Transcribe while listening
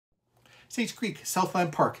Sage Creek,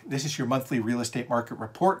 Southland Park. This is your monthly real estate market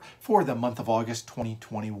report for the month of August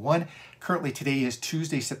 2021. Currently, today is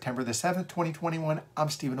Tuesday, September the 7th, 2021. I'm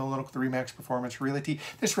Stephen Olyniuk with Remax Performance Realty.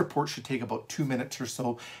 This report should take about 2 minutes or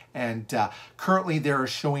so. And currently, they are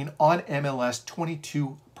showing on MLS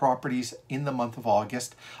 22 properties in the month of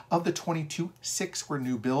August. Of the 22, 6 were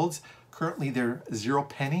new builds. Currently, there are 0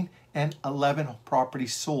 pending and 11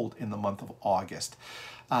 properties sold in the month of August.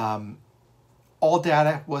 All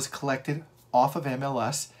data was collected off of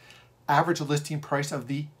MLS. Average listing price of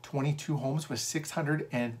the 22 homes was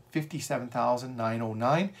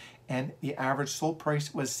 $657,909, and the average sold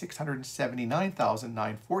price was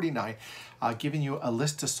 $679,949, giving you a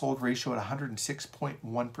list to sold ratio at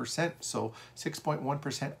 106.1%, so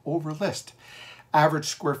 6.1% over list. Average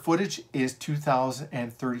square footage is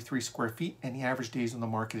 2,033 square feet, and the average days on the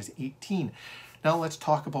market is 18. Now let's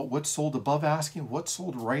talk about what sold above asking, what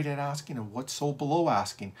sold right at asking, and what sold below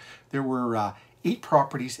asking. There were 8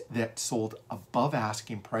 properties that sold above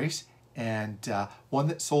asking price, and 1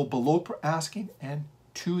 that sold below asking, and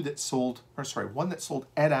 2 that sold, 1 that sold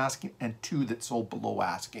at asking, and 2 that sold below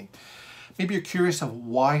asking. Maybe you're curious of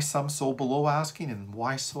why some sold below asking and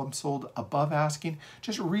why some sold above asking.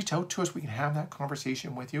 Just reach out to us. We can have that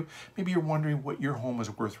conversation with you. Maybe you're wondering what your home is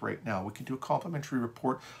worth right now. We can do a complimentary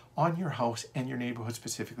report on your house and your neighborhood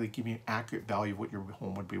specifically, giving you an accurate value of what your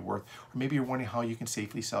home would be worth. Or maybe you're wondering how you can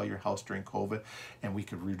safely sell your house during COVID and we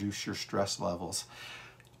could reduce your stress levels.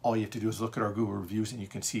 All you have to do is look at our Google reviews and you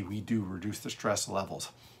can see we do reduce the stress levels.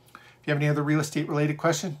 If you have any other real estate related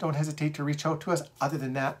questions, don't hesitate to reach out to us. Other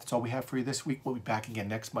than that, that's all we have for you this week. We'll be back again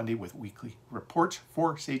next Monday with weekly reports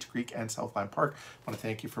for Sage Creek and Southland Park. I want to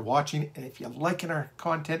thank you for watching. And if you're liking our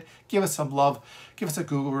content, give us some love. Give us a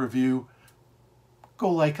Google review. Go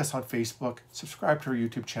like us on Facebook. Subscribe to our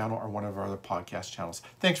YouTube channel or one of our other podcast channels.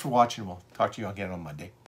 Thanks for watching. We'll talk to you again on Monday.